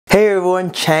Hey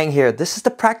everyone, Chang here. This is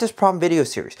the practice problem video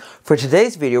series. For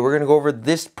today's video, we're going to go over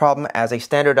this problem as a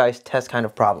standardized test kind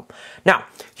of problem. Now,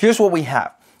 here's what we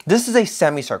have. This is a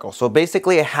semicircle, so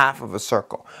basically a half of a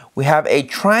circle. We have a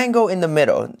triangle in the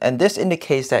middle, and this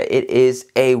indicates that it is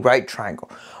a right triangle.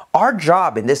 Our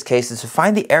job in this case is to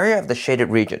find the area of the shaded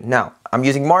region. Now, I'm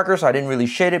using markers, so I didn't really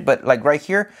shade it, but like right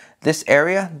here, this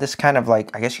area, this kind of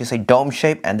like, I guess you could say dome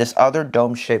shape, and this other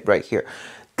dome shape right here.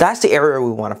 That's the area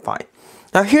we want to find.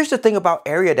 Now here's the thing about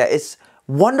area that is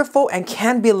wonderful and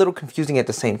can be a little confusing at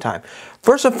the same time.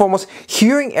 First and foremost,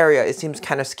 hearing area, it seems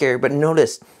kind of scary, but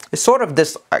notice, it's sort of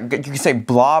this, you can say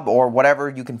blob or whatever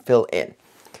you can fill in.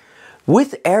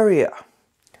 With area,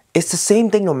 it's the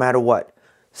same thing no matter what.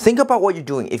 Think about what you're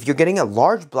doing. If you're getting a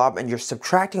large blob and you're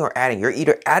subtracting or adding, you're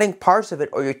either adding parts of it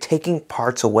or you're taking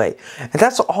parts away. And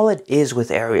that's all it is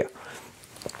with area.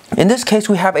 In this case,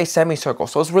 we have a semicircle,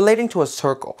 so it's relating to a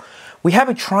circle. We have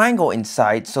a triangle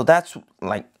inside, so that's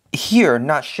like here,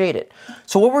 not shaded.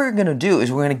 So what we're going to do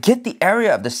is we're going to get the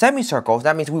area of the semicircle.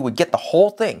 That means we would get the whole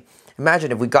thing.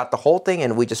 Imagine if we got the whole thing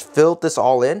and we just filled this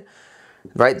all in,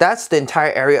 right? That's the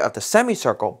entire area of the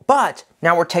semicircle. But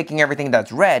now we're taking everything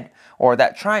that's red, or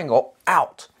that triangle,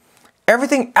 out.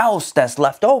 Everything else that's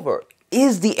left over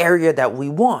is the area that we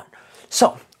want.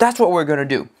 So that's what we're going to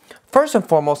do. First and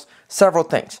foremost, several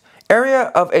things.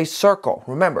 Area of a circle,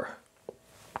 remember,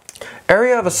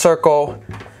 area of a circle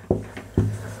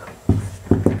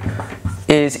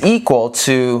is equal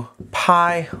to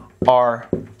pi r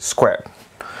squared.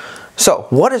 So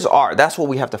what is r? That's what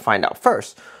we have to find out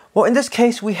first. Well, in this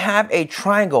case, we have a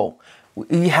triangle.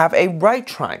 We have a right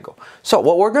triangle. So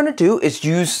what we're going to do is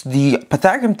use the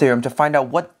Pythagorean Theorem to find out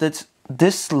what this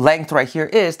length right here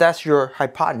is. That's your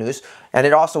hypotenuse, and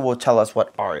it also will tell us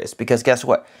what r is, because guess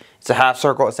what? It's a half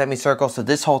circle, a semicircle, so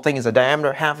this whole thing is a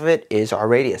diameter, half of it is our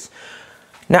radius.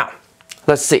 Now,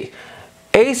 let's see.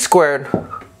 A squared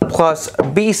plus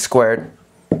b squared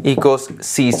equals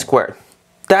c squared.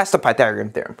 That's the Pythagorean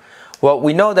Theorem. Well,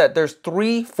 we know that there's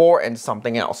 3, 4, and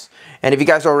something else. And if you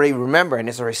guys already remember and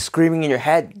it's already screaming in your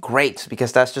head, great,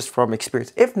 because that's just from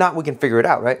experience. If not, we can figure it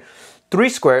out, right? 3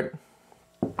 squared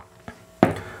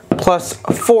plus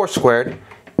 4 squared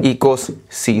equals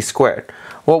c squared.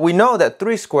 Well, we know that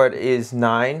 3 squared is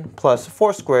 9 plus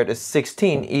 4 squared is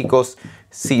 16 equals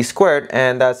c squared,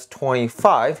 and that's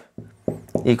 25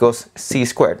 equals c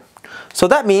squared. So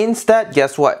that means that,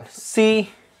 guess what?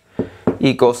 C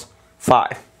equals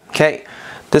 5. Okay,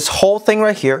 this whole thing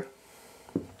right here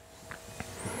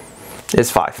is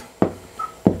 5.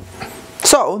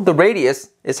 So the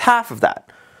radius is half of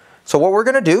that. So what we're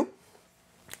going to do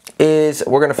is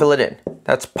we're going to fill it in.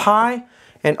 That's pi,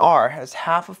 and r has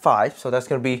half of 5, so that's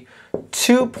going to be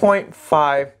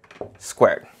 2.5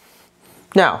 squared.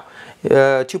 Now,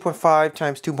 2.5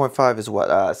 times 2.5 is what?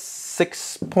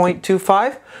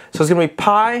 6.25. So it's going to be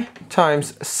pi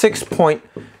times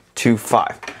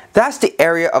 6.25. That's the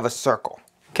area of a circle.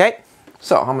 Okay?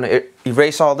 So I'm going to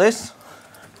erase all this,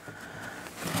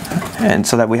 and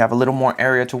so that we have a little more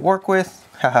area to work with.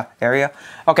 Haha, area.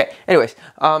 Okay, anyways,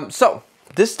 so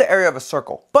this is the area of a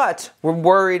circle, but we're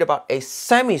worried about a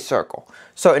semicircle.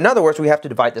 So in other words, we have to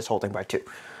divide this whole thing by 2.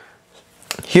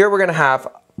 Here we're going to have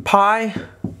pi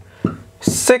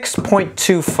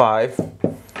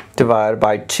 6.25 divided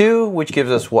by 2, which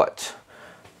gives us what?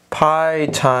 Pi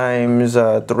times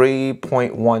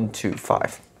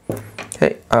 3.125.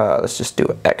 Okay, let's just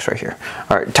do x right here.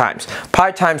 All right, times.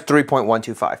 Pi times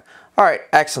 3.125. All right,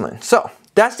 excellent. So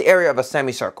that's the area of a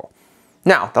semicircle.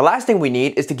 Now, the last thing we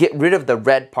need is to get rid of the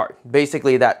red part,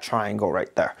 basically that triangle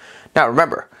right there. Now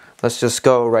remember, let's just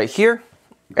go right here.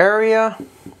 Area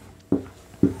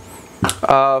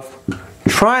of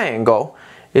triangle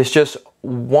is just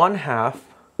 1/2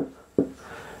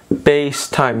 base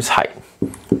times height,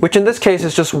 which in this case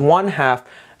is just 1/2.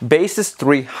 Base is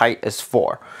 3, height is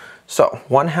 4. So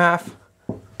 1/2,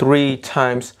 3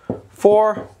 times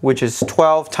 4, which is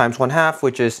 12, times 1/2,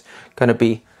 which is going to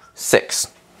be 6.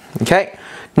 Okay,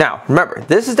 now remember,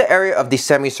 this is the area of the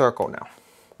semicircle now.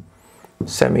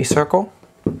 Semicircle.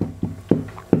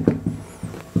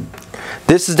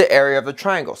 This is the area of the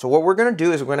triangle. So what we're going to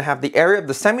do is we're going to have the area of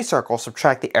the semicircle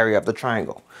subtract the area of the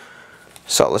triangle.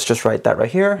 So let's just write that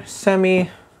right here.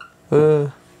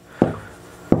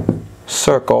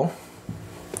 Circle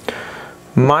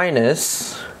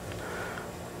minus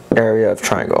area of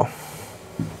triangle.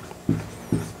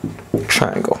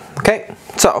 Triangle. Okay,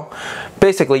 so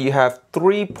basically you have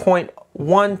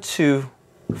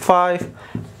 3.125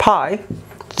 pi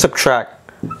subtract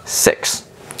 6.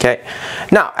 Okay,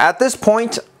 now at this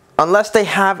point, unless they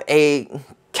have a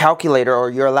calculator, or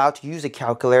you're allowed to use a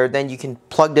calculator, then you can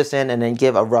plug this in and then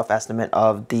give a rough estimate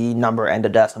of the number and the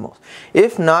decimals.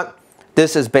 If not,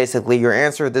 this is basically your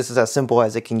answer. This is as simple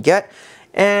as it can get.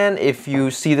 And if you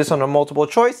see this on a multiple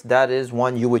choice, that is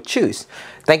one you would choose.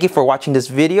 Thank you for watching this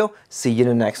video. See you in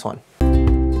the next one.